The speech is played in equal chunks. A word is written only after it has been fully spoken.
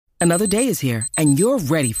Another day is here, and you're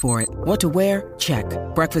ready for it. What to wear? Check.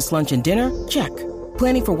 Breakfast, lunch, and dinner? Check.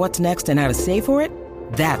 Planning for what's next and how to save for it?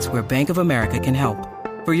 That's where Bank of America can help.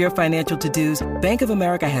 For your financial to-dos, Bank of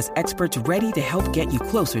America has experts ready to help get you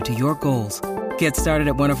closer to your goals. Get started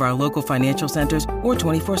at one of our local financial centers or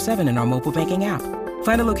 24/7 in our mobile banking app.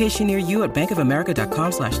 Find a location near you at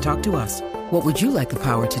bankofamerica.com/talktous. What would you like the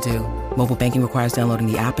power to do? Mobile banking requires downloading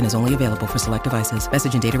the app and is only available for select devices.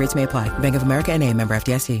 Message and data rates may apply. Bank of America N.A., member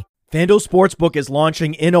FDIC. FanDuel Sportsbook is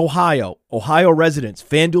launching in Ohio. Ohio residents,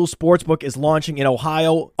 FanDuel Sportsbook is launching in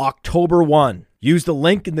Ohio October 1. Use the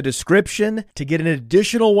link in the description to get an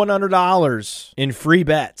additional $100 in free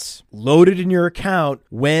bets loaded in your account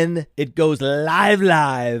when it goes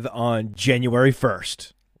live on January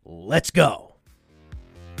 1st. Let's go.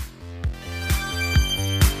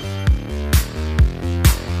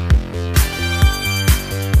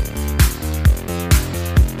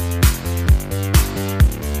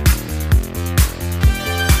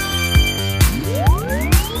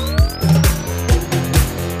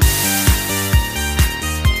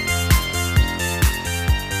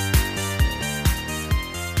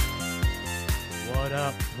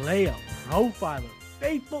 Player Profiler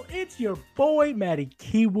faithful, it's your boy Matty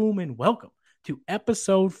Kiwoom, and welcome to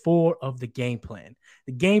episode 4 of The Game Plan.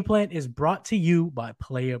 The Game Plan is brought to you by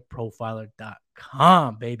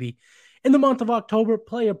PlayerProfiler.com, baby. In the month of October,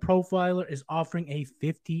 Player Profiler is offering a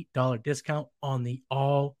 $50 discount on the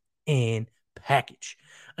all-in package,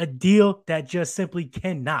 a deal that just simply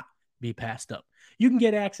cannot be passed up. You can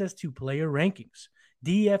get access to player rankings,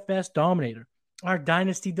 DFS Dominator, our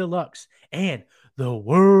Dynasty Deluxe, and the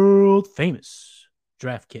world-famous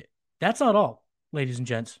draft kit. That's not all, ladies and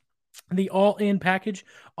gents. The all-in package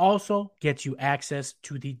also gets you access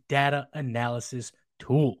to the data analysis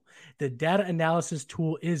tool. The data analysis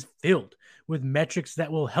tool is filled with metrics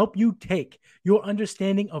that will help you take your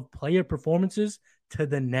understanding of player performances to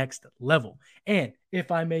the next level. And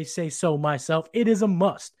if I may say so myself, it is a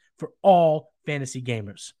must for all fantasy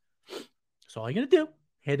gamers. So all you got to do,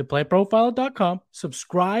 head to playerprofiler.com,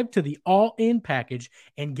 subscribe to the all-in package,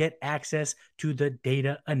 and get access to the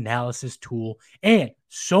data analysis tool and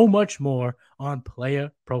so much more on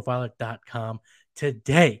playerprofiler.com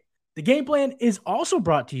today. The Game Plan is also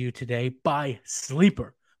brought to you today by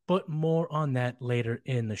Sleeper, but more on that later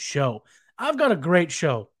in the show. I've got a great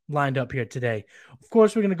show lined up here today. Of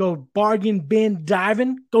course, we're going to go bargain bin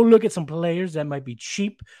diving, go look at some players that might be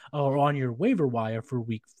cheap or on your waiver wire for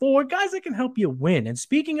week 4, guys that can help you win. And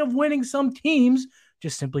speaking of winning, some teams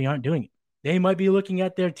just simply aren't doing it. They might be looking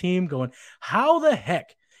at their team going, how the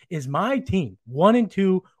heck is my team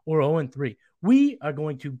 1-2 or 0-3? We are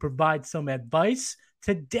going to provide some advice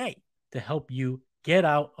today to help you get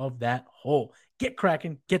out of that hole. Get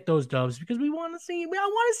cracking, get those dubs, because I want to see you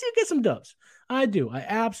get some dubs. I do. I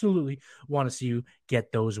absolutely want to see you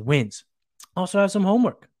get those wins. Also have some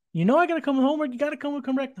homework. You know I got to come with homework. You got to come with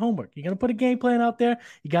correct homework. You're going to put a game plan out there.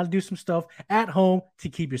 You got to do some stuff at home to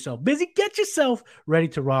keep yourself busy. Get yourself ready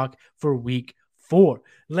to rock for week 4.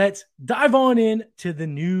 Let's dive on in to the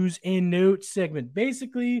news and notes segment.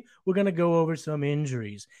 Basically, we're going to go over some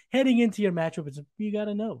injuries. Heading into your matchup, you got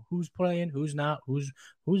to know who's playing, who's not, who's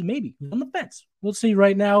maybe on the fence. We'll see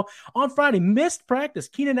right now. On Friday, missed practice.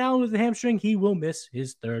 Keenan Allen with the hamstring. He will miss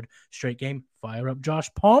his 3rd straight game. Fire up Josh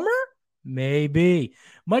Palmer? Maybe.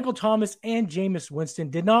 Michael Thomas and Jameis Winston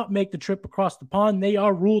did not make the trip across the pond. They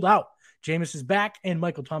are ruled out. Jameis is back, and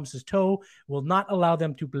Michael Thomas's toe will not allow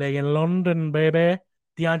them to play in London, baby.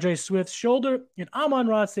 DeAndre Swift's shoulder and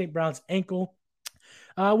Amon-Ra St. Brown's ankle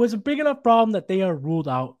was a big enough problem that they are ruled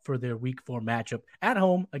out for their Week 4 matchup at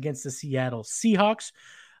home against the Seattle Seahawks.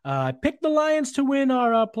 I picked the Lions to win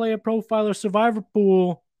our Player Profiler Survivor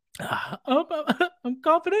Pool. I'm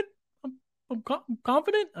confident. I'm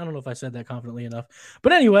confident. I don't know if I said that confidently enough.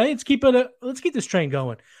 But anyway, let's keep this train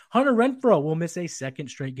going. Hunter Renfrow will miss a 2nd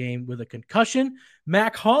straight game with a concussion.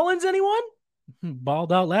 Mac Hollins, anyone?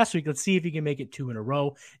 Balled out last week. Let's see if he can make it 2 in a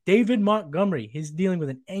row. David Montgomery, he's dealing with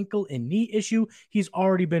an ankle and knee issue. He's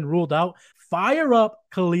already been ruled out. Fire up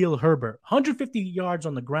Khalil Herbert. 150 yards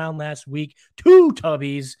on the ground last week. 2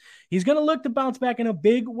 tubbies. He's going to look to bounce back in a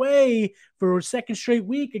big way for a 2nd straight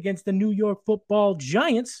week against the New York Football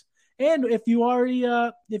Giants. And if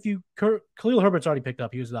Khalil Herbert's already picked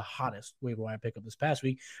up, he was the hottest waiver wire pickup this past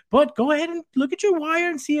week. But go ahead and look at your wire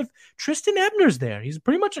and see if Tristan Ebner's there. He's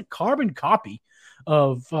pretty much a carbon copy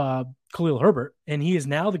of Khalil Herbert, and he is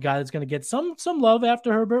now the guy that's going to get some love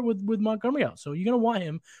after Herbert with Montgomery out. So you're going to want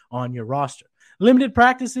him on your roster. Limited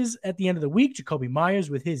practices at the end of the week. Jacoby Myers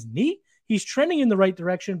with his knee. He's trending in the right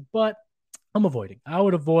direction, but I'm avoiding. I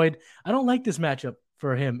would avoid. I don't like this matchup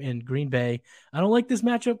for him in Green Bay. I don't like this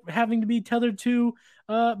matchup having to be tethered to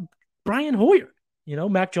Brian Hoyer.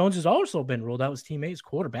 Mac Jones has also been ruled out as teammate's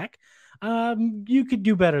quarterback. You could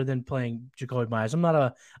do better than playing Jacoby Myers.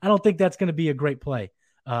 I don't think that's going to be a great play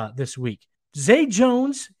this week. Zay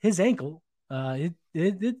Jones, his ankle,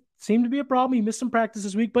 it seemed to be a problem. He missed some practice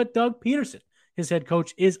this week, but Doug Peterson, his head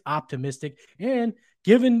coach, is optimistic. And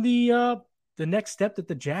given the next step that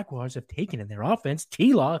the Jaguars have taken in their offense,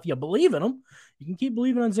 T-Law, if you believe in him, you can keep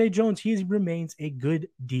believing on Zay Jones. He remains a good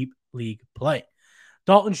deep league play.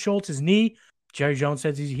 Dalton Schultz's knee. Jerry Jones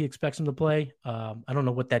says he expects him to play. I don't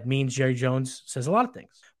know what that means. Jerry Jones says a lot of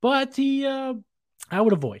things, but I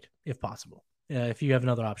would avoid if possible. If you have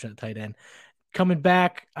another option at tight end. Coming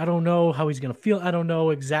back, I don't know how he's going to feel. I don't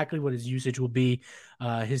know exactly what his usage will be.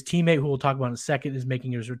 His teammate, who we'll talk about in a second, is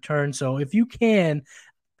making his return. So if you can,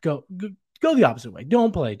 go the opposite way.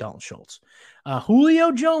 Don't play Dalton Schultz.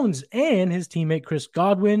 Julio Jones and his teammate Chris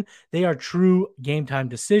Godwin, they are true game time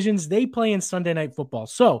decisions. They play in Sunday Night Football.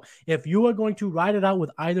 So if you are going to ride it out with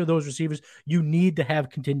either of those receivers, you need to have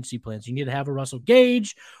contingency plans. You need to have a Russell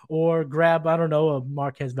Gage or grab, a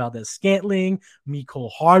Marquez Valdez-Scantling,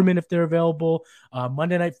 Mecole Hardman if they're available.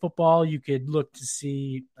 Monday Night Football, you could look to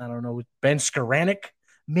see, Ben Skowronek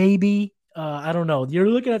maybe. I don't know. You're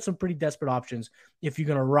looking at some pretty desperate options if you're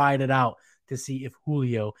going to ride it out to see if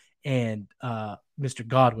Julio and Mr.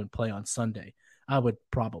 Godwin play on Sunday. I would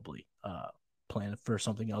probably plan for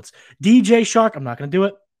something else. DJ Shark, I'm not going to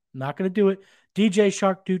do it. DJ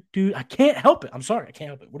Shark, dude, I can't help it. I'm sorry, I can't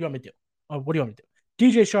help it. What do you want me to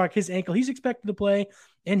do? DJ Shark, his ankle, he's expected to play,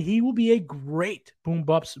 and he will be a great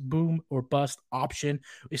boom or bust option,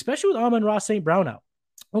 especially with Amon-Ra St. Brown out.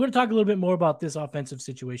 We're going to talk a little bit more about this offensive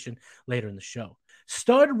situation later in the show.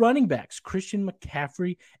 Stud running backs, Christian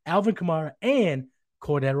McCaffrey, Alvin Kamara, and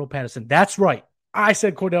Cordero Patterson. That's right. I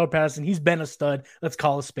said Cordero Patterson. He's been a stud. Let's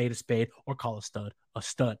call a spade, or call a stud a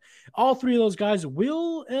stud. All three of those guys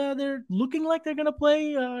they're looking like they're going to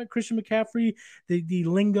play. Christian McCaffrey, the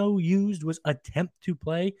lingo used was attempt to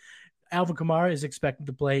play. Alvin Kamara is expected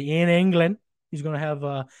to play in England. He's going to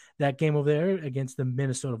have that game over there against the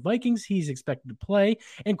Minnesota Vikings. He's expected to play.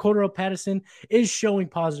 And Cordero Patterson is showing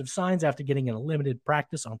positive signs after getting in a limited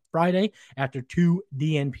practice on Friday after 2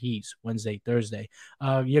 DNPs, Wednesday, Thursday.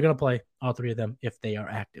 You're going to play all three of them if they are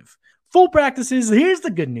active. Full practices. Here's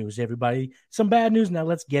the good news, everybody. Some bad news. Now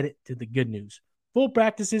let's get it to the good news. Full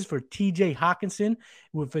practices for TJ Hockenson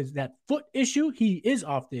with that foot issue. He is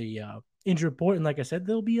off the injury report, and like I said,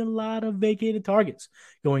 there'll be a lot of vacated targets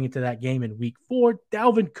going into that game in week 4.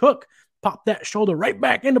 Dalvin Cook popped that shoulder right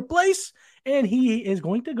back into place, and he is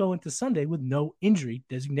going to go into Sunday with no injury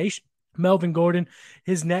designation. Melvin Gordon,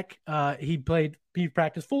 his neck, he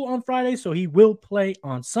practiced full on Friday, so he will play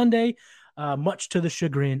on Sunday, much to the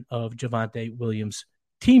chagrin of Javonte Williams'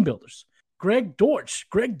 team builders. Greg Dortch,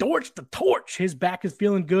 the torch. His back is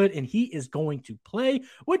feeling good, and he is going to play,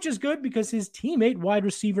 which is good because his teammate, wide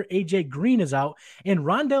receiver AJ Green, is out, and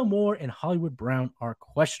Rondale Moore and Hollywood Brown are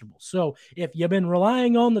questionable. So if you've been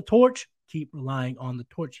relying on the torch, keep relying on the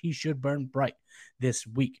torch. He should burn bright this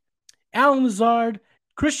week. Allen Lazard,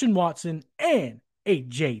 Christian Watson, and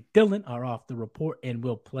A.J. Dillon are off the report and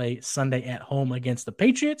will play Sunday at home against the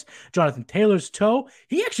Patriots. Jonathan Taylor's toe,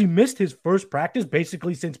 he actually missed his first practice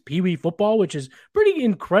basically since Pee Wee football, which is pretty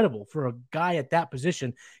incredible for a guy at that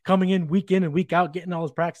position, coming in and week out, getting all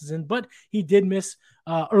his practices in. But he did miss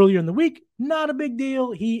earlier in the week. Not a big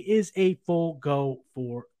deal. He is a full go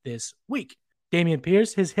for this week. Dameon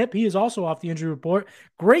Pierce, his hip, he is also off the injury report.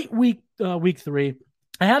 Great week 3.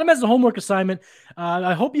 I had him as a homework assignment.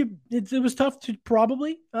 I hope it was tough to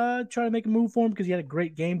probably try to make a move for him because he had a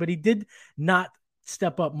great game, but he did not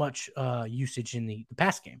step up much usage in the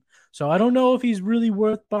pass game. So I don't know if he's really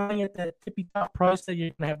worth buying at that tippy top price that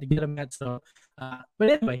you're going to have to get him at. So, but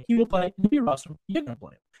anyway, he will play. He'll be roster. You're going to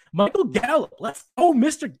play him. Michael Gallup. Let's go,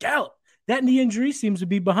 Mr. Gallup. That knee injury seems to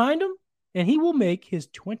be behind him, and he will make his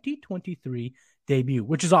 2023 debut,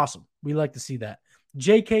 which is awesome. We like to see that.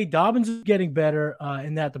 J.K. Dobbins is getting better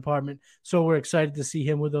in that department, so we're excited to see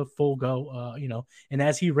him with a full go, and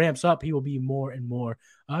as he ramps up, he will be more and more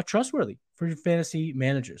trustworthy for fantasy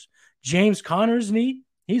managers. James Conner's knee,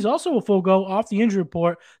 he's also a full go off the injury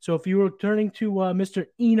report, so if you were turning to Mr.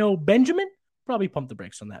 Eno Benjamin, probably pump the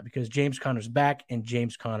brakes on that because James Conner's back, and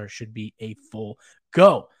James Conner should be a full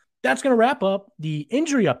go. That's going to wrap up the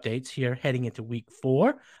injury updates here heading into week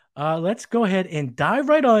 4. Let's go ahead and dive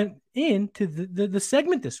right on into the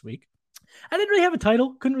segment this week. I didn't really have a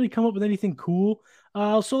title, couldn't really come up with anything cool.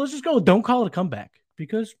 So let's just go with Don't Call It a Comeback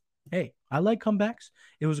because, hey, I like comebacks.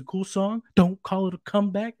 It was a cool song. Don't call it a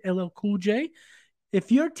comeback, LL Cool J.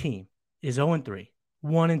 If your team is 0-3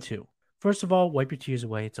 1-2. First of all, wipe your tears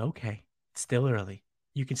away. It's okay. It's still early.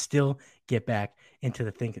 You can still get back into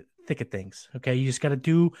the thick of things. Okay. You just got to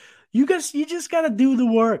do the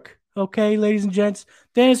work. Okay, ladies and gents,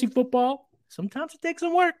 fantasy football, sometimes it takes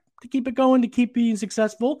some work to keep it going, to keep being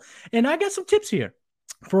successful. And I got some tips here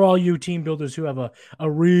for all you team builders who have a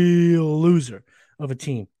real loser of a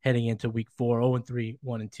team heading into week 4, 0-3,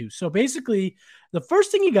 1-2. So basically, the first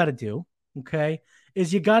thing you got to do, okay,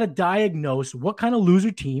 is you got to diagnose what kind of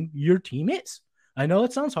loser team your team is. I know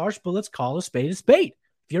it sounds harsh, but let's call a spade a spade.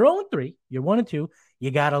 If you're 0-3, you're 1-2,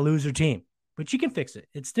 you got a loser team. But you can fix it.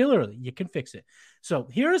 It's still early. You can fix it. So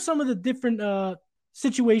here are some of the different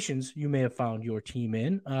situations you may have found your team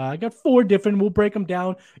in. I got 4 different. We'll break them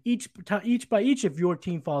down each by each. If your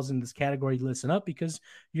team falls in this category, listen up because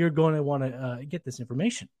you're going to want to get this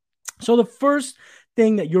information. So the first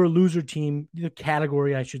thing that your loser team, the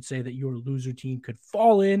category I should say that your loser team could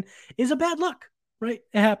fall in is a bad luck. Right?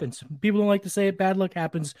 It happens. People don't like to say it. Bad luck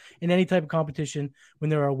happens in any type of competition. When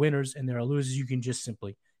there are winners and there are losers, you can just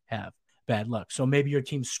simply have bad luck. So maybe your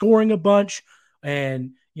team's scoring a bunch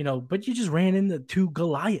and, but you just ran into 2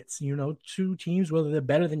 Goliaths, 2 teams, whether they're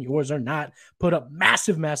better than yours or not, put up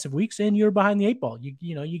massive, massive weeks and you're behind the 8 ball.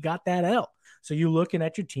 You got that L. So you're looking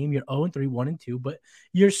at your team, you're 0-3, 1-2, but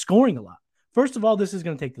you're scoring a lot. First of all, this is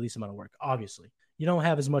going to take the least amount of work, obviously. You don't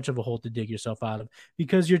have as much of a hole to dig yourself out of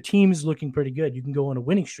because your team is looking pretty good. You can go on a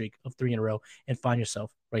winning streak of 3 in a row and find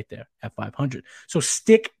yourself right there at 500. So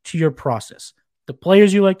stick to your process. The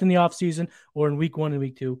players you liked in the offseason or in week 1 and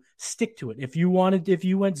week 2, stick to it. If you went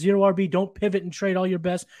 0 RB, don't pivot and trade all your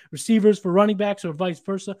best receivers for running backs or vice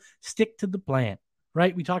versa. Stick to the plan,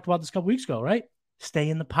 right? We talked about this a couple weeks ago, right? Stay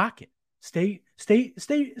in the pocket. Stay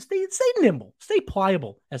nimble, stay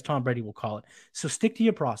pliable, as Tom Brady will call it. So stick to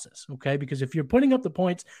your process, okay? Because if you're putting up the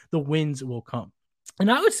points, the wins will come.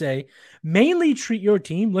 And I would say mainly treat your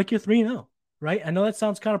team like you're 3-0, right? I know that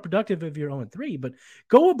sounds counterproductive if you're 0-3, but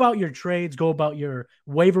go about your trades, go about your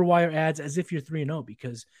waiver wire ads as if you're 3-0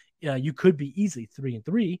 because you could be easily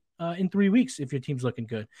 3-3 in 3 weeks if your team's looking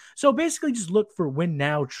good. So basically just look for win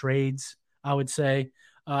now trades, I would say.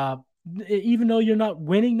 Even though you're not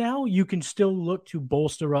winning now, you can still look to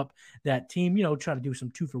bolster up that team, try to do some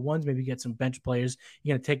 2-for-1s, maybe get some bench players.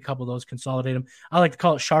 You're going to take a couple of those, consolidate them. I like to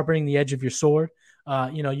call it sharpening the edge of your sword.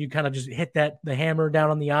 You kind of just hit the hammer down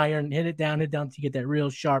on the iron, hit it down to get that real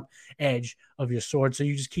sharp edge of your sword. So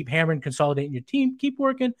you just keep hammering, consolidating your team, keep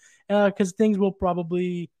working because things will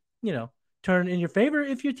probably, turn in your favor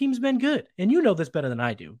if your team's been good. And you know this better than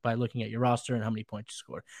I do by looking at your roster and how many points you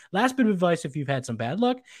scored. Last bit of advice, if you've had some bad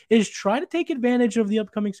luck, is try to take advantage of the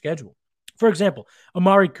upcoming schedule. For example,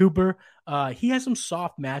 Amari Cooper, he has some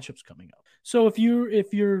soft matchups coming up. So if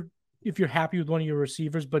you're happy with one of your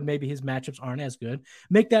receivers, but maybe his matchups aren't as good,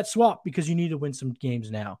 make that swap because you need to win some games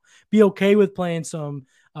now. Be okay with playing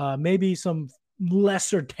maybe some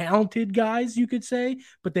lesser talented guys, you could say,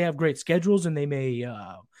 but they have great schedules and they may,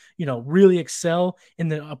 really excel in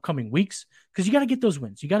the upcoming weeks because you got to get those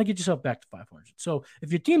wins. You got to get yourself back to 500. So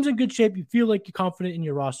if your team's in good shape, you feel like you're confident in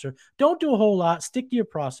your roster, don't do a whole lot, stick to your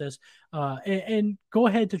process and go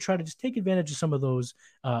ahead to try to just take advantage of some of those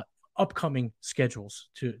upcoming schedules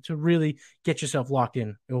to really get yourself locked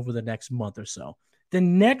in over the next month or so. The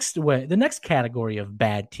next category of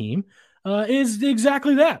bad team is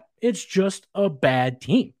exactly that. It's just a bad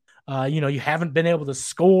team. You haven't been able to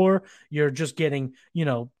score. You're just getting,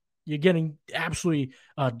 you're getting absolutely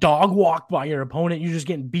dog walked by your opponent. You're just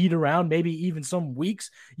getting beat around. Maybe even some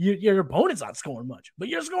weeks your opponent's not scoring much, but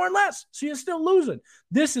you're scoring less, so you're still losing.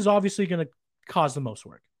 This is obviously going to cause the most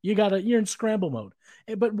work. You're in scramble mode.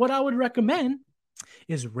 But what I would recommend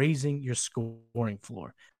is raising your scoring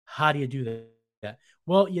floor. How do you do that?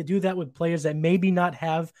 Well, you do that with players that maybe not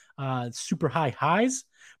have super high highs,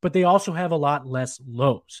 but they also have a lot less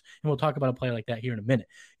lows. And we'll talk about a player like that here in a minute.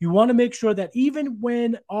 You want to make sure that even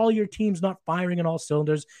when all your team's not firing on all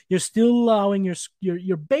cylinders, you're still allowing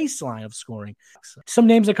your baseline of scoring. Some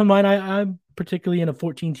names that come to mind, I'm particularly in a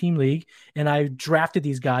 14-team league, and I drafted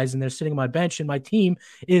these guys, and they're sitting on my bench, and my team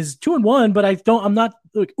is 2-1, but I'm not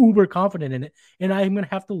like uber confident in it, and I'm going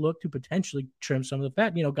to have to look to potentially trim some of the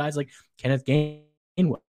fat. Guys like Kenneth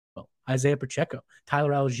Gainwell, Isaiah Pacheco,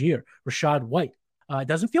 Tyler Algier, Rashad White. It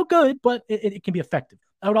doesn't feel good, but it can be effective.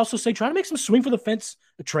 I would also say try to make some swing for the fence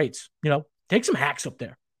trades. Take some hacks up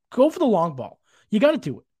there. Go for the long ball. You got to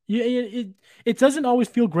do it. It doesn't always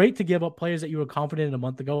feel great to give up players that you were confident in a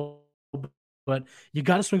month ago, but you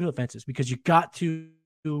got to swing for the fences because you got to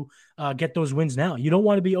get those wins now. You don't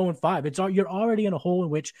want to be 0-5. You're already in a hole in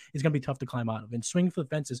which it's going to be tough to climb out of, and swinging for the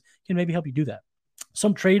fences can maybe help you do that.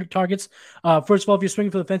 Some trade targets. First of all, if you're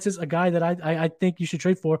swinging for the fences, a guy that I think you should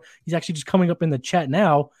trade for, he's actually just coming up in the chat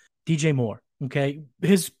now, DJ Moore. Okay.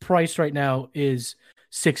 His price right now is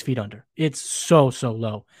 6 feet under. It's so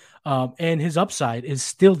low. And his upside is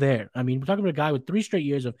still there. I mean, we're talking about a guy with 3 straight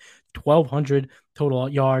years of 1,200 total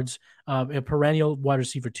yards, a perennial wide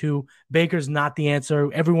receiver 2. Baker's not the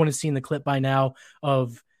answer. Everyone has seen the clip by now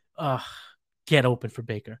of get open for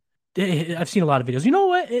Baker. I've seen a lot of videos. You know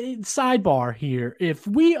what? Sidebar here. If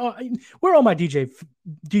we're all my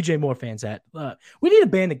DJ Moore fans at, we need to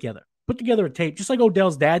band together, put together a tape, just like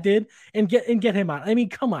Odell's dad did, and get him out. I mean,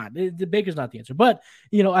 come on, the Baker's not the answer, but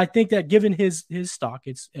I think that given his stock,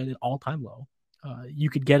 it's at an all-time low. You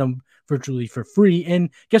could get him virtually for free, and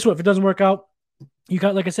guess what? If it doesn't work out, you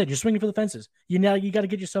got, like I said, you're swinging for the fences. You got to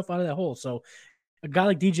get yourself out of that hole. So a guy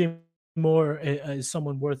like DJ Moore is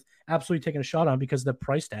someone worth absolutely taking a shot on because the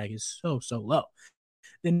price tag is so low.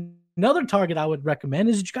 Then another target I would recommend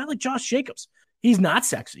is a guy like Josh Jacobs. He's not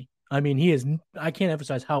sexy. I mean, he is. I can't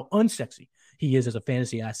emphasize how unsexy he is as a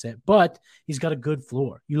fantasy asset, but he's got a good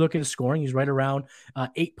floor. You look at his scoring; he's right around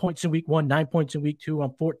 8 points in week 1, 9 points in week 2,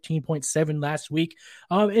 on 14.7 last week,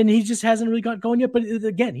 and he just hasn't really got going yet. But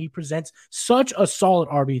again, he presents such a solid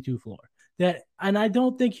RB2 floor and I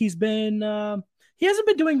don't think he's been. He hasn't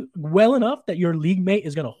been doing well enough that your league mate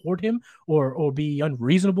is going to hoard him or be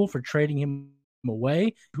unreasonable for trading him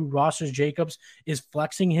away. Who rosters Jacobs is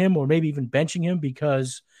flexing him or maybe even benching him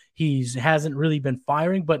because he hasn't really been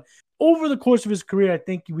firing. But over the course of his career, I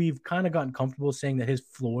think we've kind of gotten comfortable saying that his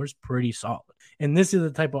floor is pretty solid. And this is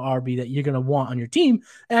the type of RB that you're going to want on your team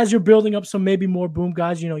as you're building up some maybe more boom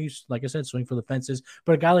guys. You like I said, swing for the fences.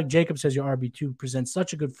 But a guy like Jacobs as your RB2 presents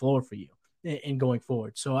such a good floor for you in going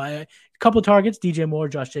forward. So a couple of targets, DJ Moore,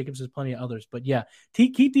 Josh Jacobs, there's plenty of others. But yeah,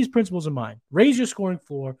 keep these principles in mind. Raise your scoring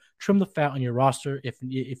floor, trim the fat on your roster if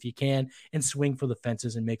you can, and swing for the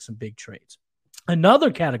fences and make some big trades. Another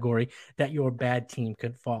category that your bad team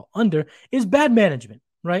could fall under is bad management,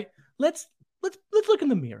 right? Let's look in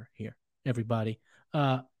the mirror here, everybody.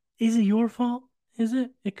 Is it your fault? Is it?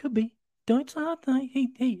 It could be. Don't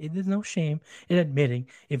hey, there's no shame in admitting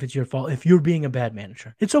if it's your fault. If you're being a bad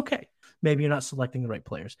manager, it's okay. Maybe you're not selecting the right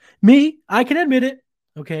players. Me, I can admit it.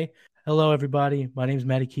 Okay. Hello, everybody. My name is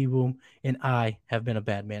Matty Kieboom, and I have been a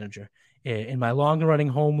bad manager. In my long-running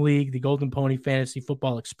home league, the Golden Pony Fantasy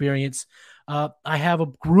Football Experience, I have a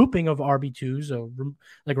grouping of RB2s,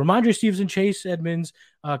 like Ramondre Stevenson, Chase Edmonds,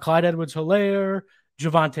 Clyde Edwards-Helaire,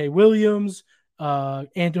 Javonte Williams,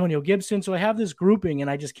 Antonio Gibson. So I have this grouping,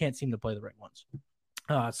 and I just can't seem to play the right ones.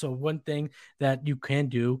 So one thing that you can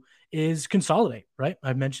do is consolidate, right?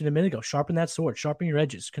 I mentioned a minute ago, sharpen that sword, sharpen your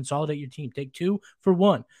edges, consolidate your team, take 2 for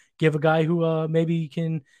 1, give a guy who maybe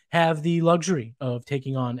can have the luxury of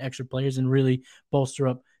taking on extra players and really bolster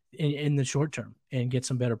up in the short term and get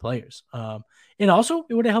some better players. And also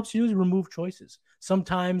what it helps you do is remove choices.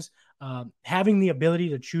 Sometimes having the ability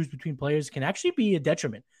to choose between players can actually be a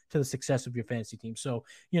detriment to the success of your fantasy team. So,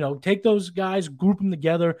 take those guys, group them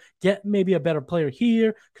together, get maybe a better player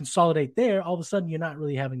here, consolidate there. All of a sudden, you're not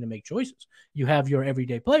really having to make choices. You have your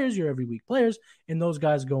everyday players, your every week players, and those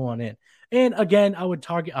guys go on in. And again, I would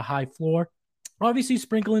target a high floor. Obviously,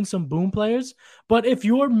 sprinkle in some boom players. But if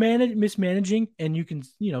you're mismanaging and you can,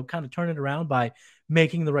 kind of turn it around by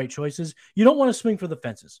making the right choices, you don't want to swing for the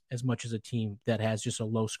fences as much as a team that has just a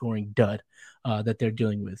low-scoring dud that they're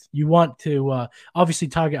dealing with. You want to obviously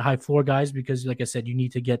target high floor guys because, like I said, you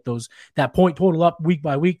need to get that point total up week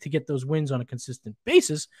by week to get those wins on a consistent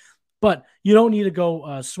basis. But you don't need to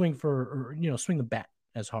go swing the bat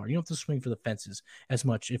as hard. You don't have to swing for the fences as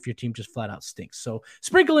much if your team just flat out stinks. So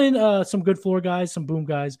sprinkle in some good floor guys, some boom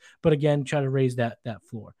guys, but again, try to raise that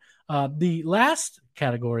floor. The last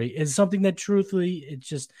category is something that truthfully, it's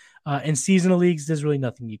just in seasonal leagues, there's really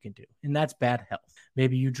nothing you can do, and that's bad health.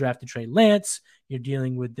 Maybe you drafted Trey Lance, you're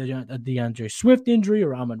dealing with the DeAndre Swift injury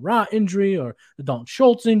or Amon-Ra injury or the Dalton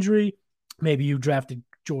Schultz injury. Maybe you drafted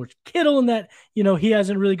George Kittle and that, he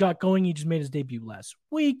hasn't really got going. He just made his debut last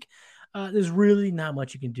week. There's really not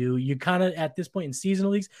much you can do. You kind of, at this point in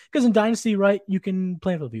seasonal leagues, because in Dynasty, right, you can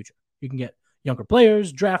plan for the future. You can get younger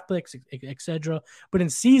players, draft picks, etc. But in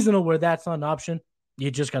seasonal, where that's not an option,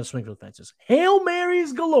 you just got to swing for the fences. Hail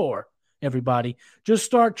Marys galore, everybody. Just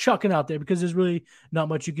start chucking out there because there's really not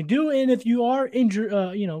much you can do. And if you are injured,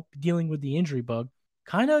 dealing with the injury bug,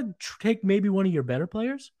 kind of take maybe one of your better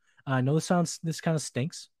players. I know this kind of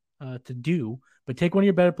stinks to do, but take one of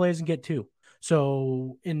your better players and get 2.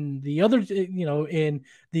 So in the other, in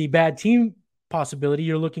the bad team possibility,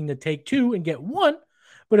 you're looking to take 2 and get 1.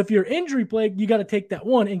 But if you're injury plagued, you got to take that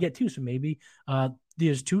 1 and get 2. So maybe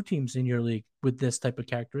there's 2 teams in your league with this type of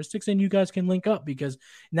characteristics, and you guys can link up, because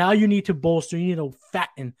now you need to bolster, you need to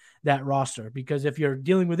fatten that roster, because if you're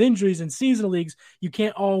dealing with injuries in seasonal leagues, you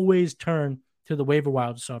can't always turn to the waiver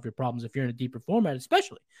wire to solve your problems. If you're in a deeper format,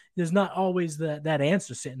 especially, there's not always that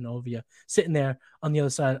answer sitting there on the other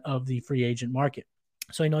side of the free agent market.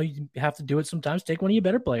 So I know you have to do it sometimes. Take one of your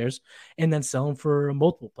better players and then sell them for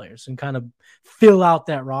multiple players and kind of fill out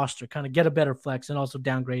that roster, kind of get a better flex and also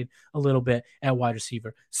downgrade a little bit at wide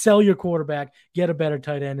receiver. Sell your quarterback, get a better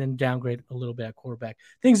tight end, and downgrade a little bit at quarterback.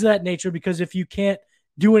 Things of that nature, because if you can't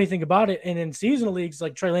do anything about it, and in seasonal leagues,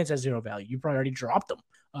 like Trey Lance has zero value, you probably already dropped them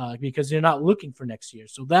because you're not looking for next year.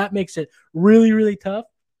 So that makes it really, really tough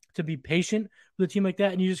to be patient with a team like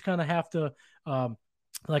that. And you just kind of have to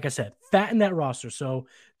like I said, fatten that roster. So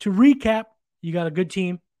to recap, you got a good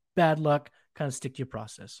team, bad luck, kind of stick to your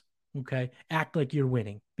process. Okay. Act like you're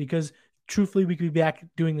winning, because truthfully, we could be back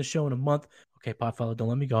doing the show in a month. Okay, Potfellow, don't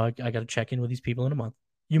let me go. I got to check in with these people in a month.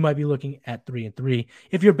 You might be looking at 3-3.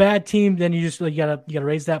 If you're a bad team, then you just, you gotta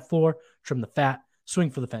raise that floor, trim the fat,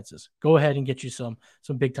 swing for the fences. Go ahead and get you some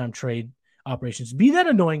big time trade operations. Be that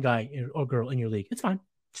annoying guy or girl in your league. It's fine.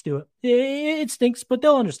 Let's do it. It stinks, but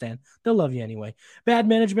they'll understand. They'll love you anyway. Bad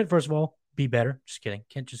management, first of all, be better. Just kidding.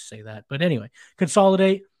 Can't just say that. But anyway,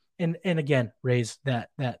 consolidate and again, raise that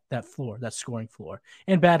floor, that scoring floor.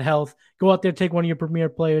 And bad health, go out there, take one of your premier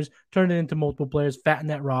players, turn it into multiple players, fatten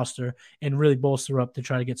that roster, and really bolster up to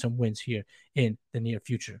try to get some wins here in the near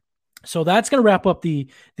future. So that's going to wrap up the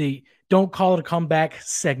Don't Call It a Comeback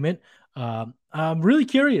segment. I'm really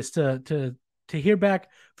curious to hear back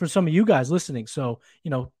from some of you guys listening. So,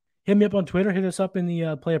 hit me up on Twitter, hit us up in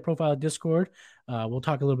the Player Profile Discord. We'll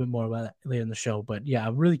talk a little bit more about that later in the show. But yeah,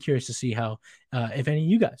 I'm really curious to see how, if any of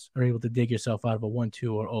you guys are able to dig yourself out of a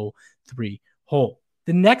 1-2 or 0-3 hole.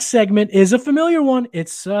 The next segment is a familiar one.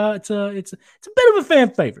 It's a bit of a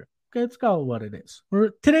fan favorite. Okay, let's call it what it is.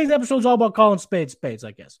 Today's episode is all about calling spades,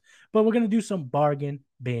 I guess. But we're going to do some bargain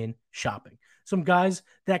bin shopping. Some guys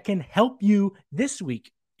that can help you this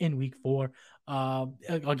week in week 4.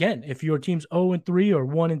 Again, if your team's 0-3 or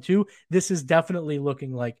 1-2, this is definitely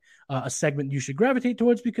looking like a segment you should gravitate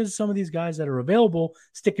towards, because some of these guys that are available,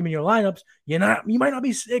 stick them in your lineups. You might not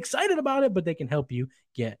be excited about it, but they can help you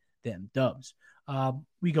get them dubs.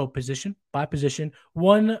 We go position by position.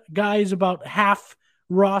 One guy is about half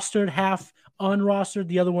rostered, half unrostered.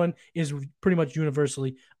 The other one is pretty much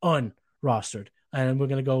universally unrostered. And we're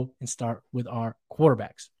going to go and start with our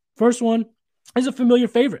quarterbacks. First one is a familiar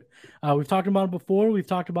favorite. We've talked about him before. We've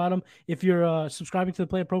talked about him. If you're subscribing to the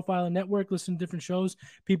Player Profile Network, listen to different shows,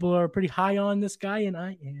 people are pretty high on this guy, and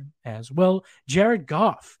I am as well. Jared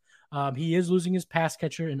Goff. He is losing his pass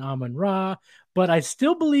catcher in Amon-Ra, but I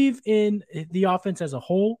still believe in the offense as a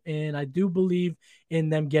whole, and I do believe in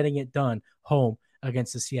them getting it done home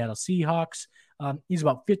against the Seattle Seahawks. He's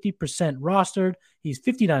about 50% rostered. He's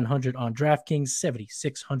 5,900 on DraftKings,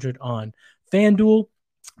 7,600 on FanDuel.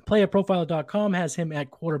 PlayerProfile.com has him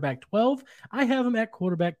at quarterback 12. I have him at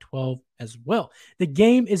quarterback 12 as well. The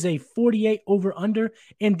game is a 48 over-under,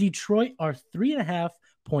 and Detroit are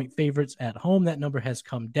 3.5-point favorites at home. That number has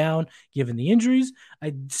come down given the injuries.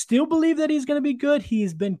 I still believe that he's going to be good. He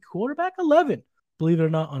has been quarterback 11, believe it or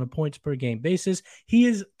not, on a points per game basis. He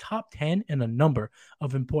is top 10 in a number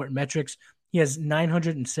of important metrics. He has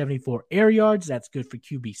 974 air yards. That's good for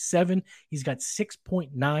QB7. He's got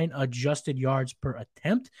 6.9 adjusted yards per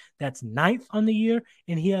attempt. That's 9th on the year.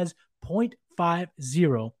 And he has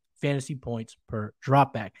 0.50 fantasy points per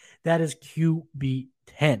dropback. That is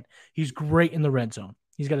QB10. He's great in the red zone.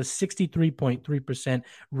 He's got a 63.3%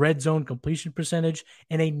 red zone completion percentage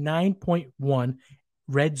and a 9.1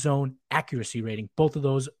 red zone accuracy rating. Both of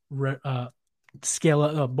those both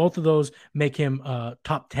of those make him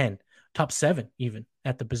top 10. Top 7 even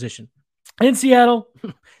at the position. In Seattle,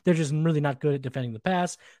 they're just really not good at defending the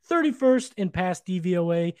pass. 31st in pass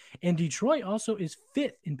DVOA, and Detroit also is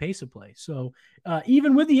 5th in pace of play. So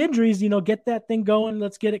even with the injuries, get that thing going.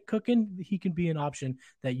 Let's get it cooking. He can be an option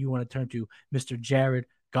that you want to turn to, Mr. Jared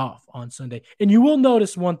Goff on Sunday. And you will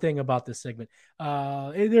notice one thing about this segment.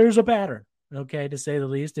 There's a pattern. Okay, to say the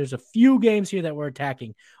least. There's a few games here that we're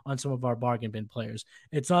attacking on some of our bargain bin players.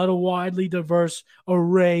 It's not a widely diverse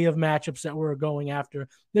array of matchups that we're going after.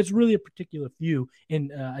 There's really a particular few,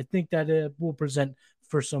 and I think that it will present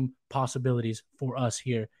for some possibilities for us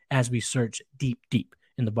here as we search deep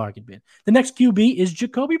in the bargain bin. The next QB is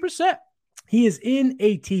Jacoby Brissett. He is in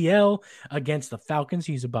ATL against the Falcons.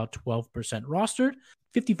 He's about 12% rostered,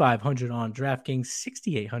 5,500 on DraftKings,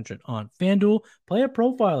 6,800 on FanDuel. Player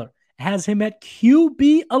Profiler has him at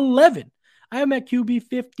QB 11. I am at QB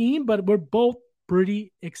 15, but we're both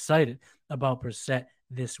pretty excited about Brissett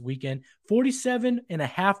this weekend.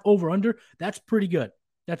 47.5 over-under. That's pretty good.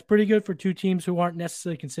 That's pretty good for two teams who aren't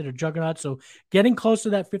necessarily considered juggernauts. So getting close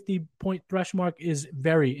to that 50-point thresh mark is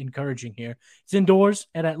very encouraging here. It's indoors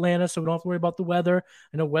at Atlanta, so we don't have to worry about the weather.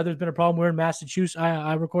 I know weather's been a problem. We're in Massachusetts.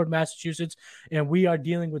 I record Massachusetts, and we are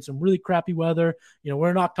dealing with some really crappy weather.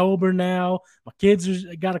 We're in October now. My kids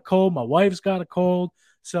got a cold. My wife's got a cold.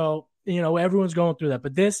 So, everyone's going through that.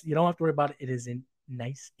 But this, you don't have to worry about it. It is a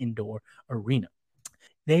nice indoor arena.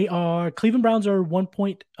 Cleveland Browns are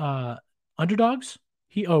 1-point underdogs.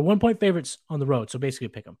 1-point favorites on the road, so basically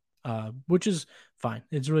pick them, which is fine.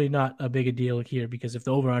 It's really not a big a deal here because if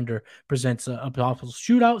the over-under presents a possible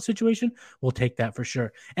shootout situation, we'll take that for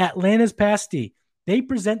sure. Atlanta's pass D, they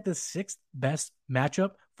present the sixth best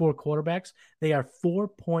matchup for quarterbacks. They are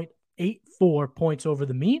 4.84 points over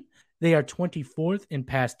the mean. They are 24th in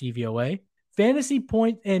pass DVOA. Fantasy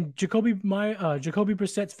point and Jacoby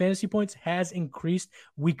Brissett's fantasy points has increased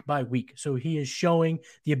week by week. So he is showing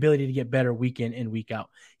the ability to get better week in and week out.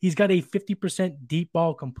 He's got a 50% deep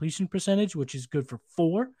ball completion percentage, which is good for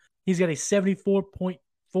 4. He's got a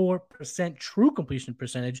 74.4% true completion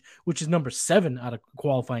percentage, which is number 7 out of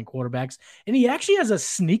qualifying quarterbacks. And he actually has a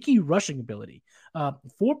sneaky rushing ability.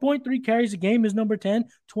 4.3 carries a game is number 10.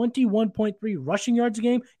 21.3 rushing yards a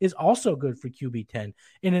game is also good for QB 10.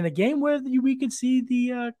 And in a game where we could see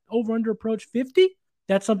the over-under approach 50,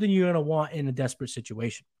 that's something you're going to want in a desperate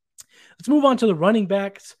situation. Let's move on to the running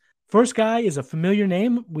backs. First guy is a familiar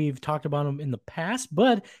name. We've talked about him in the past,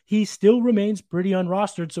 but he still remains pretty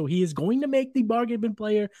unrostered, so he is going to make the bargain bin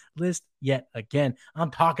player list yet again.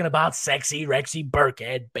 I'm talking about sexy Rexy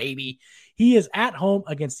Burkhead, baby. He is at home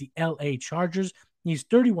against the LA Chargers. He's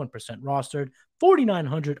 31% rostered,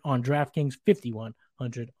 4,900 on DraftKings,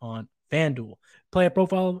 5,100 on FanDuel. Player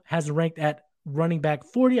profile has him ranked at running back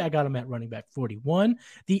 40. I got him at running back 41.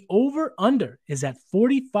 The over-under is at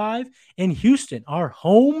 45, and Houston, our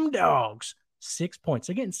home dogs, 6 points.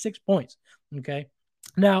 They're getting 6 points, okay?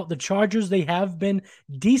 Now, the Chargers, they have been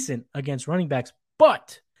decent against running backs,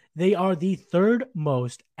 but they are the third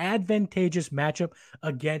most advantageous matchup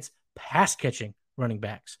against pass-catching running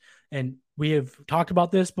backs. And we have talked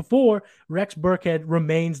about this before. Rex Burkhead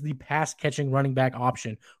remains the pass-catching running back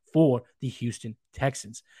option for the Houston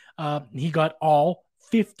Texans. He got all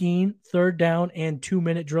 15 third down and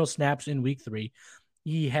 2-minute drill snaps in week 3.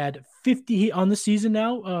 He had 50 on the season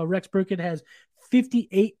now. Rex Burkhead has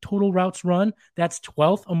 58 total routes run. That's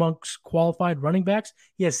 12th amongst qualified running backs.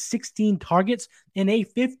 He has 16 targets and a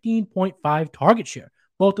 15.5 target share.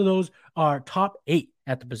 Both of those are top 8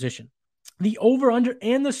 at the position. The over-under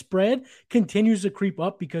and the spread continues to creep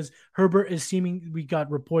up because Herbert is we got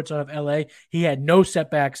reports out of LA. He had no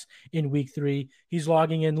setbacks in week 3. He's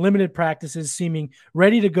logging in limited practices, seeming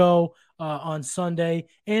ready to go on Sunday.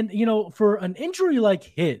 And, for an injury like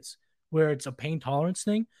his, where it's a pain tolerance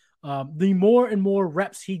thing, the more and more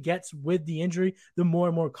reps he gets with the injury, the more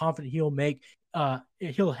and more confident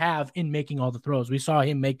he'll have in making all the throws. We saw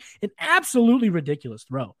him make an absolutely ridiculous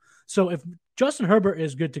throw. So if Justin Herbert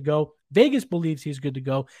is good to go, Vegas believes he's good to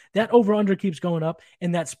go, that over-under keeps going up,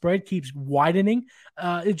 and that spread keeps widening.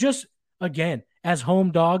 It just, again, as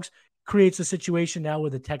home dogs, creates a situation now where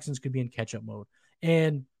the Texans could be in catch-up mode.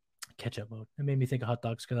 And catch-up mode. It made me think of hot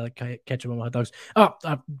dogs because I like ketchup on my hot dogs. Oh,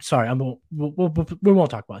 sorry. We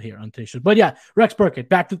won't talk about it here on today's show. But yeah, Rex Burkhead.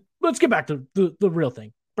 Let's get back to the real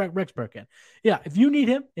thing. Rex Burkhead. Yeah, if you need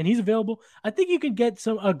him and he's available, I think you could get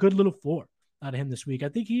a good little floor out of him this week. I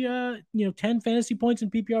think he, 10 fantasy points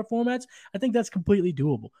in PPR formats. I think that's completely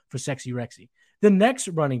doable for Sexy Rexy. The next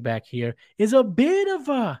running back here is a bit of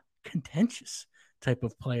a contentious type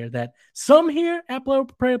of player that some here at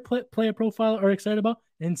Player Profile are excited about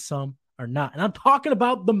and some are not. And I'm talking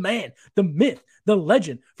about the man, the myth, the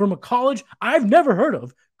legend from a college I've never heard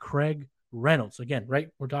of, Craig Reynolds. Again, right?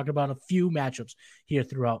 We're talking about a few matchups here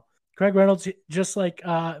throughout. Craig Reynolds, just like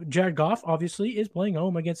Jared Goff, obviously, is playing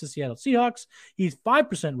home against the Seattle Seahawks. He's 5%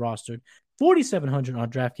 rostered, 4,700 on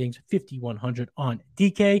DraftKings, 5,100 on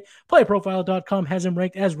DK. PlayerProfile.com has him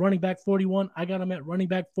ranked as running back 41. I got him at running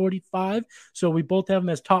back 45. So we both have him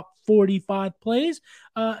as top 45 plays.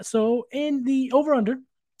 So in the over-under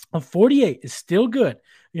of 48 is still good.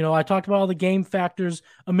 I talked about all the game factors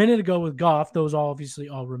a minute ago with Goff. Those obviously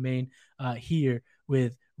all remain here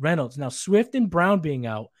with Reynolds. Now, Swift and Brown being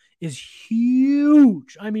out is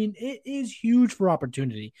huge. I mean, it is huge for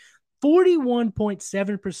opportunity.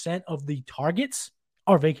 41.7% of the targets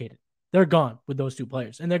are vacated. They're gone with those two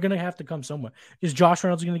players, and they're going to have to come somewhere. Is Josh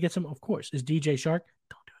Reynolds going to get some? Of course. Is DJ Shark?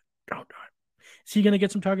 Don't do it. Is he going to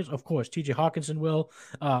get some targets? Of course. TJ Hawkinson will.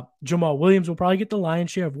 Jamal Williams will probably get the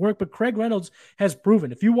lion's share of work, but Craig Reynolds has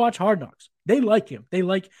proven, if you watch Hard Knocks, they like him.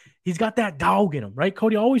 He's got that dog in him, right?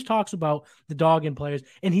 Cody always talks about the dog in players,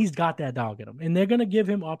 and he's got that dog in him. And they're going to give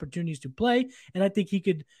him opportunities to play, and I think he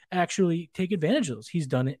could actually take advantage of those. He's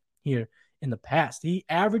done it here in the past. He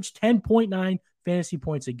averaged 10.9 fantasy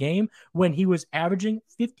points a game when he was averaging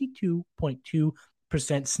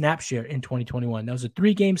 52.2% snap share in 2021. That was a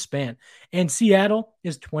 3-game span. And Seattle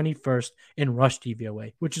is 21st in rush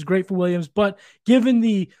DVOA, which is great for Williams. But given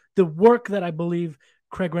the work that I believe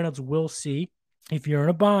Craig Reynolds will see, if you're in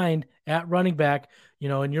a bind at running back,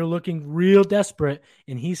 and you're looking real desperate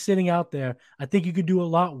and he's sitting out there, I think you could do a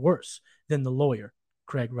lot worse than the lawyer,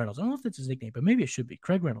 Craig Reynolds. I don't know if that's his nickname, but maybe it should be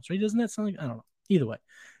Craig Reynolds, right? Doesn't that sound like, I don't know. Either way,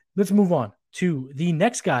 let's move on to the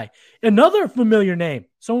next guy. Another familiar name.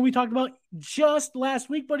 Someone we talked about just last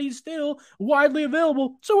week, but he's still widely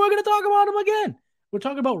available. So we're going to talk about him again. We're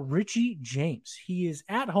talking about Richie James. He is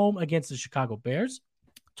at home against the Chicago Bears.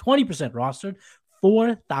 20% rostered,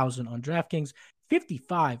 4,000 on DraftKings,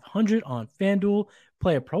 5,500 on FanDuel.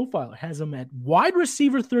 Player Profiler has him at wide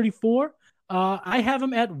receiver 34. I have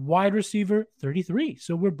him at wide receiver 33.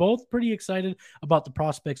 So we're both pretty excited about the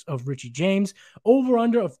prospects of Richie James. Over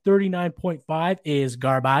under of 39.5 is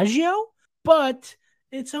Garbaggio, but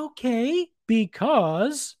it's okay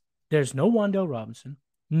because there's no Wan'Dale Robinson,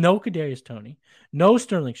 no Kadarius Toney, no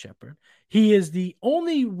Sterling Shepard. He is the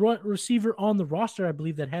only receiver on the roster, I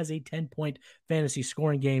believe, that has a 10-point fantasy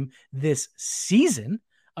scoring game this season.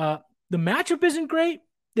 The matchup isn't great.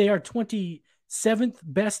 They are 27th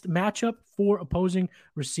best matchup for opposing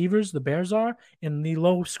receivers, the Bears are, and the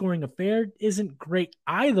low-scoring affair isn't great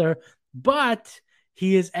either, but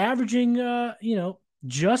he is averaging,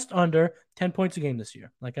 just under 10 points a game this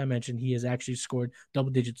year. Like I mentioned, he has actually scored double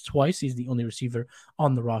digits twice. He's the only receiver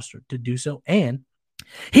on the roster to do so, and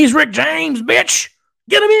he's Rick James, bitch!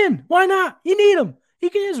 Get him in! Why not? You need him. He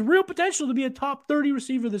has real potential to be a top 30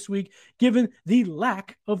 receiver this week, given the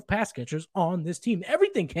lack of pass catchers on this team.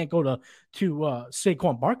 Everything can't go to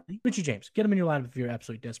Saquon Barkley. Richie James, get him in your lineup if you're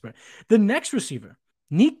absolutely desperate. The next receiver,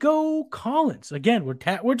 Nico Collins. Again,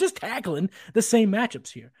 we're just tackling the same matchups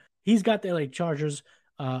here. He's got the LA Chargers,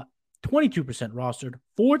 22% rostered,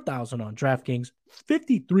 4,000 on DraftKings,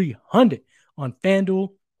 5,300 on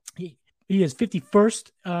FanDuel. He is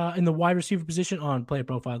 51st in the wide receiver position on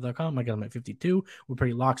playerprofile.com. I got him at 52. We're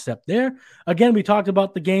pretty lockstep there. Again, we talked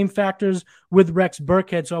about the game factors with Rex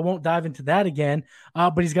Burkhead, so I won't dive into that again.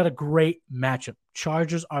 But he's got a great matchup.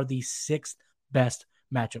 Chargers are the 6th best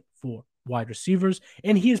matchup for wide receivers,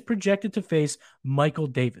 and he is projected to face Michael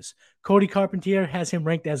Davis. Cody Carpentier has him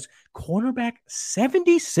ranked as cornerback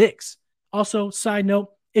 76. Also, side note,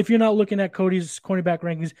 if you're not looking at Cody's cornerback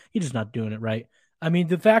rankings, you're just not doing it right. I mean,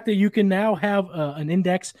 the fact that you can now have an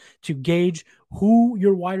index to gauge who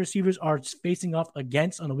your wide receivers are facing off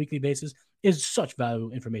against on a weekly basis is such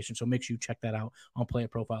valuable information. So make sure you check that out on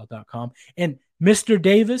playerprofile.com. And Mr.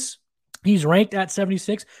 Davis, he's ranked at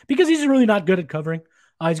 76 because he's really not good at covering.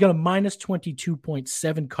 He's got a minus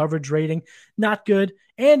 22.7 coverage rating. Not good.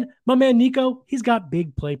 And my man Nico, he's got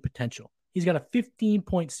big play potential. He's got a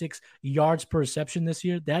 15.6 yards per reception this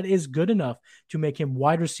year. That is good enough to make him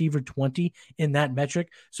wide receiver 20 in that metric.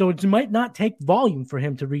 So it might not take volume for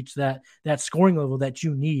him to reach that scoring level that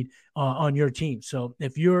you need on your team. So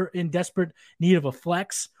if you're in desperate need of a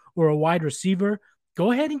flex or a wide receiver,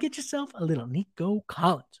 go ahead and get yourself a little Nico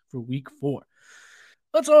Collins for week 4.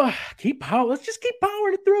 Let's just keep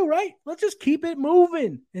powering it through, right? Let's just keep it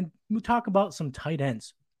moving. And we'll talk about some tight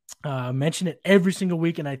ends. I mention it every single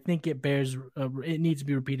week, and I think it needs to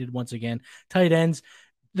be repeated once again. Tight ends,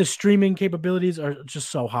 the streaming capabilities are just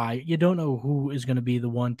so high. You don't know who is going to be the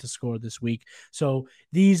one to score this week. So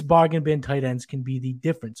these bargain bin tight ends can be the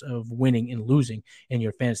difference of winning and losing in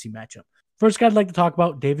your fantasy matchup. First guy I'd like to talk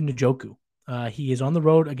about, David Njoku. He is on the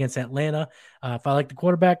road against Atlanta. If I like the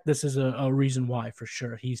quarterback, this is a reason why for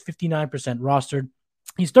sure. He's 59% rostered.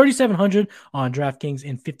 He's 3,700 on DraftKings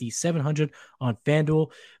and 5,700 on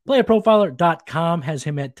FanDuel. PlayerProfiler.com has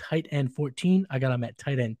him at tight end 14. I got him at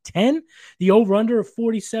tight end 10. The over-under of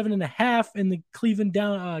 47.5 and the Cleveland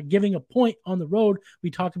down giving a point on the road.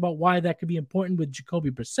 We talked about why that could be important with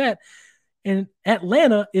Jacoby Brissett. And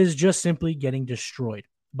Atlanta is just simply getting destroyed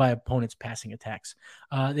by opponents' passing attacks.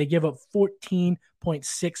 They give up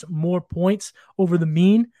 14.6 more points over the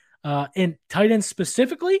mean. And tight ends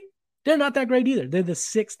specifically, they're not that great either. They're the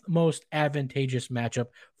 6th most advantageous matchup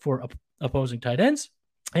for opposing tight ends.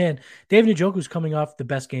 And David Njoku is coming off the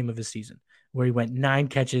best game of his season, where he went 9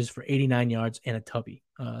 catches for 89 yards and a tubby.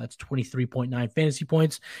 That's 23.9 fantasy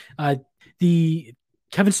points. The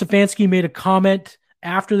Kevin Stefanski made a comment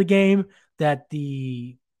after the game that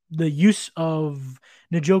the use of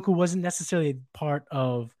Njoku wasn't necessarily part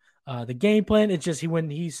of the game plan. It's just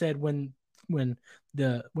he said when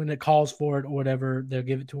it calls for it or whatever, they'll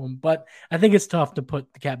give it to him. But I think it's tough to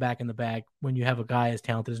put the cat back in the bag when you have a guy as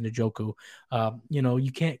talented as Njoku.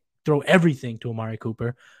 You can't throw everything to Amari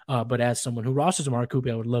Cooper. But as someone who rosters Amari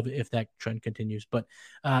Cooper, I would love it if that trend continues. But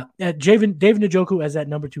David Njoku as that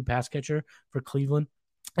number 2 pass catcher for Cleveland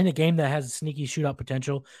in a game that has sneaky shootout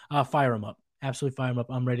potential, fire him up. Absolutely fire him up.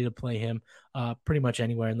 I'm ready to play him pretty much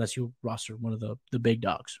anywhere unless you roster one of the big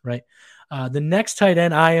dogs, right? The next tight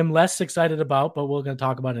end I am less excited about, but we're going to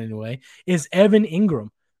talk about it anyway, is Evan Engram.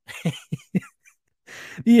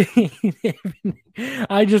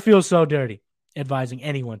 I just feel so dirty advising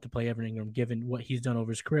anyone to play Evan Engram given what he's done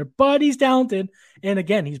over his career, but he's talented. And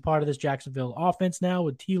again, he's part of this Jacksonville offense now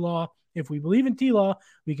with T-Law. If we believe in T-Law,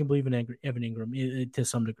 we can believe in Evan Engram to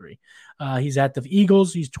some degree. He's at the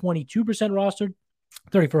Eagles. He's 22% rostered,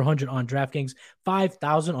 3,400 on DraftKings,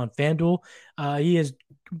 5,000 on FanDuel. He is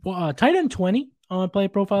tight end 20 on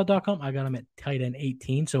playerprofile.com. I got him at tight end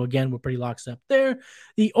 18. So again, we're pretty lockstep there.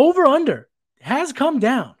 The over-under has come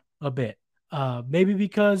down a bit. Maybe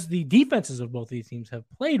because the defenses of both these teams have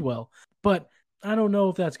played well, but I don't know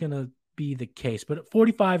if that's going to be the case. But at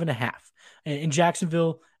 45.5 in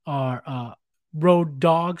Jacksonville are road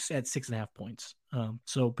dogs at 6.5 points.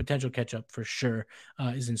 So potential catch up for sure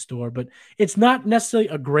is in store, but it's not necessarily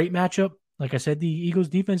a great matchup. Like I said, the Eagles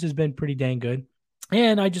defense has been pretty dang good.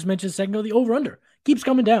 And I just mentioned a second ago, the over under keeps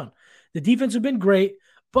coming down. The defense have been great,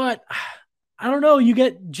 but I don't know. You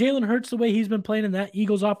get Jalen Hurts the way he's been playing in that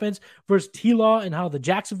Eagles offense versus T-Law and how the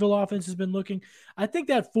Jacksonville offense has been looking. I think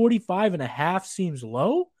that 45.5 seems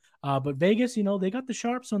low. But Vegas, they got the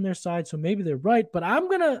sharps on their side, so maybe they're right. But I'm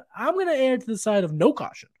gonna err to the side of no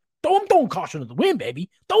caution. I'm throwing caution to the wind,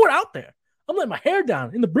 baby. Throw it out there. I'm letting my hair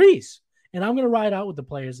down in the breeze, and I'm gonna ride out with the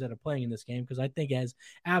players that are playing in this game because I think as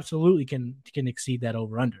absolutely can exceed that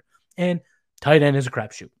over under. And tight end is a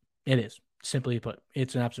crapshoot. It is, simply put.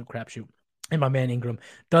 It's an absolute crapshoot. And my man Engram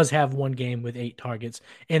does have one game with 8 targets,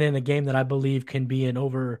 and in a game that I believe can be an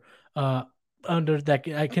over under that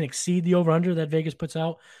I can exceed the over under that Vegas puts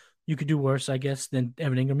out. You could do worse, I guess, than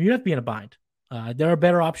Evan Engram. You'd have to be in a bind. There are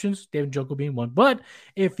better options, David Njoku being one. But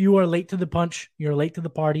if you are late to the punch, you're late to the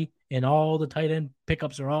party, and all the tight end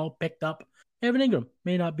pickups are all picked up, Evan Engram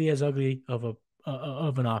may not be as ugly of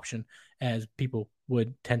an option as people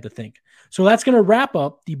would tend to think. So that's going to wrap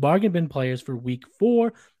up the bargain bin players for week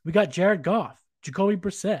 4. We got Jared Goff, Jacoby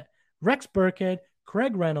Brissett, Rex Burkhead,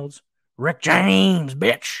 Craig Reynolds, Rick James,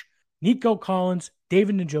 bitch, Nico Collins,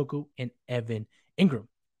 David Njoku, and Evan Engram.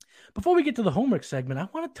 Before we get to the homework segment, I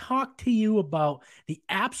want to talk to you about the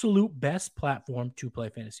absolute best platform to play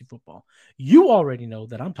fantasy football. You already know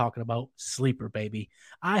that I'm talking about Sleeper, baby.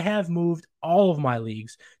 I have moved all of my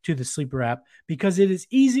leagues to the Sleeper app because it is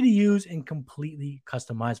easy to use and completely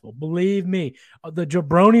customizable. Believe me, the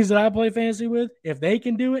jabronis that I play fantasy with, if they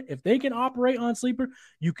can do it, if they can operate on Sleeper,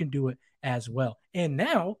 you can do it as well. And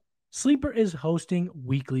now, Sleeper is hosting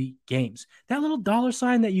weekly games. That little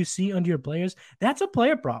 $ that you see under your players, that's a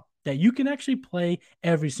player prop that you can actually play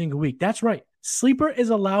every single week. That's right. Sleeper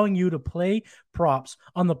is allowing you to play props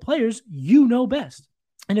on the players you know best.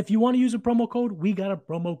 And if you want to use a promo code, we got a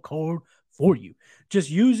promo code for you. Just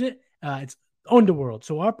use it. It's Underworld.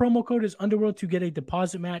 So our promo code is Underworld to get a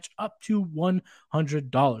deposit match up to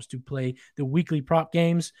 $100 to play the weekly prop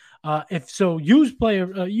games.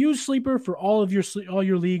 Use Sleeper for all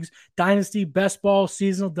your leagues, Dynasty, Best Ball,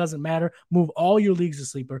 Seasonal, doesn't matter. Move all your leagues to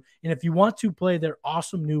Sleeper. And if you want to play their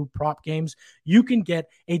awesome new prop games, you can get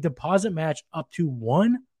a deposit match up to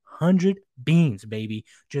 100 beans, baby.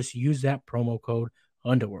 Just use that promo code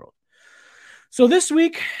Underworld. So this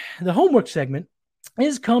week, the homework segment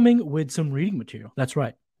is coming with some reading material. That's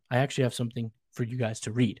right. I actually have something for you guys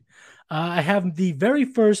to read. I have the very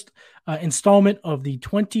first installment of the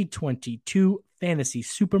 2022 Fantasy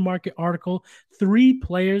Supermarket article, 3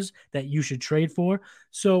 players that you should trade for.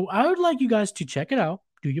 So I would like you guys to check it out.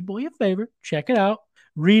 Do your boy a favor. Check it out.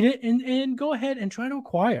 Read it and go ahead and try to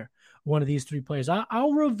acquire one of these 3 players.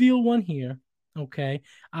 I'll reveal one here. Okay.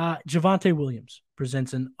 Javonte Williams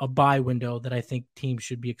presents a buy window that I think teams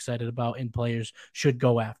should be excited about and players should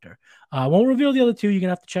go after. I won't reveal the other 2. You're going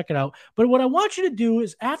to have to check it out. But what I want you to do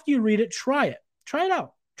is after you read it, try it. Try it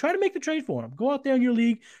out. Try to make the trade for them. Go out there in your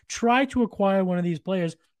league. Try to acquire one of these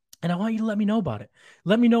players. And I want you to let me know about it.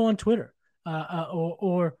 Let me know on Twitter.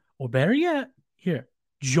 Or better yet, here,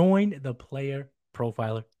 join the Player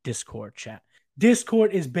Profiler Discord chat.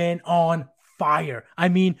 Discord has been on fire. I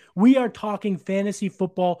mean, we are talking fantasy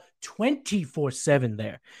football 24/7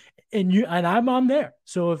 there. And I'm on there.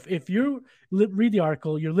 So if you read the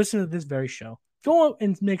article, you're listening to this very show, go out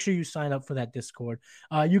and make sure you sign up for that Discord.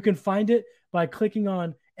 You can find it by clicking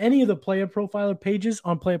on any of the Player Profiler pages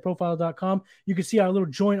on playerprofiler.com. You can see our little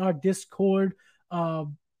join our Discord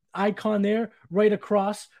icon there, right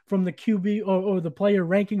across from the QB or the player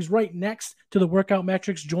rankings, right next to the workout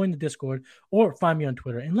metrics. Join the Discord or find me on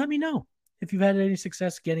Twitter and let me know if you've had any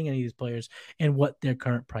success getting any of these players and what their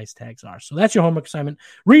current price tags are. So that's your homework assignment.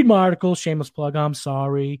 Read my article, shameless plug. I'm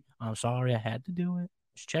sorry I had to do it.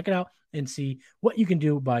 Just check it out and see what you can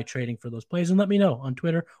do by trading for those players, and let me know on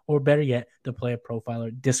Twitter, or better yet, the Player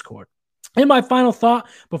Profiler Discord. And my final thought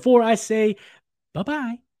before I say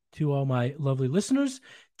bye-bye to all my lovely listeners,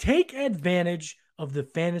 take advantage of the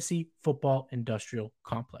fantasy football industrial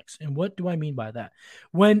complex. And what do I mean by that?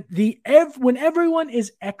 When everyone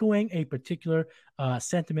is echoing a particular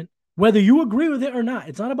sentiment, whether you agree with it or not,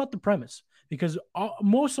 it's not about the premise, because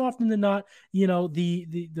most often than not,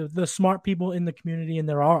 the smart people in the community, and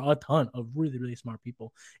there are a ton of really, really smart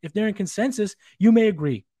people, if they're in consensus, you may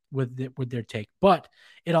agree with their take, but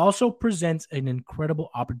it also presents an incredible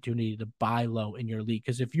opportunity to buy low in your league.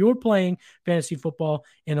 Because if you're playing fantasy football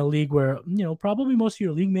in a league where, probably most of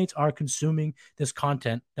your league mates are consuming this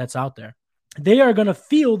content that's out there, they are going to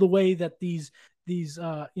feel the way that these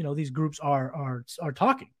groups are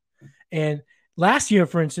talking. And last year,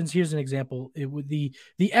 for instance, here's an example. The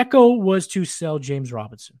echo was to sell James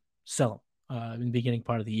Robinson, sell him in the beginning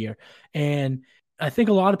part of the year. And I think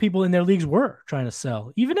a lot of people in their leagues were trying to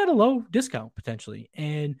sell, even at a low discount potentially.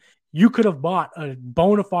 And you could have bought a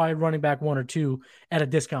bona fide running back 1 or 2 at a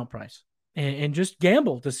discount price and just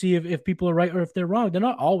gamble to see if people are right or if they're wrong. They're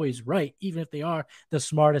not always right, even if they are the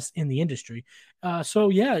smartest in the industry. So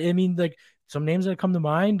yeah, I mean, like some names that come to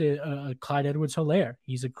mind, Clyde Edwards-Helaire,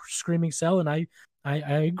 he's a screaming sell, and I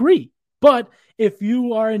agree. But if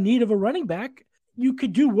you are in need of a running back, you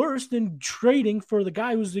could do worse than trading for the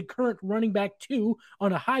guy who's the current running back 2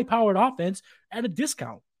 on a high-powered offense at a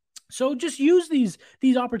discount. So just use these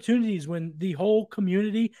opportunities when the whole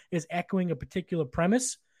community is echoing a particular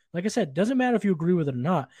premise. Like I said, doesn't matter if you agree with it or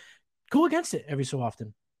not. Go against it every so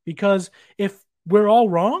often, because if we're all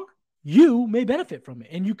wrong, you may benefit from it.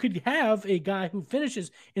 And you could have a guy who finishes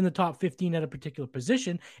in the top 15 at a particular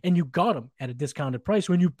position, and you got him at a discounted price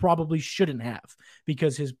when you probably shouldn't have,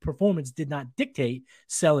 because his performance did not dictate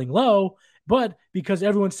selling low. But because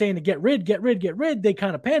everyone's saying to get rid, they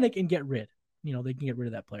kind of panic and get rid. They can get rid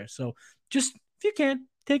of that player. So just, if you can,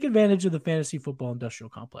 take advantage of the fantasy football industrial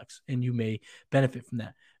complex, and you may benefit from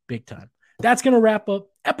that big time. That's going to wrap up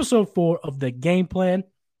episode 4 of The Game Plan.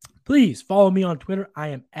 Please follow me on Twitter. I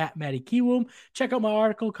am at Matty Kiwoom. Check out my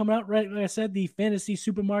article coming out. Right, like I said, the fantasy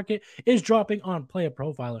supermarket is dropping on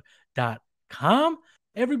playerprofiler.com.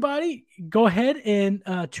 Everybody, go ahead and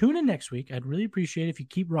tune in next week. I'd really appreciate it if you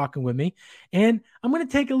keep rocking with me. And I'm going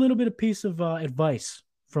to take a little bit of piece of advice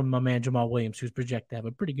from my man Jamal Williams, who's projected to have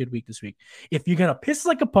a pretty good week this week. If you're going to piss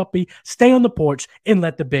like a puppy, stay on the porch and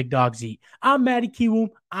let the big dogs eat. I'm Matty Kiwoom.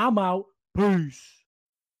 I'm out. Peace.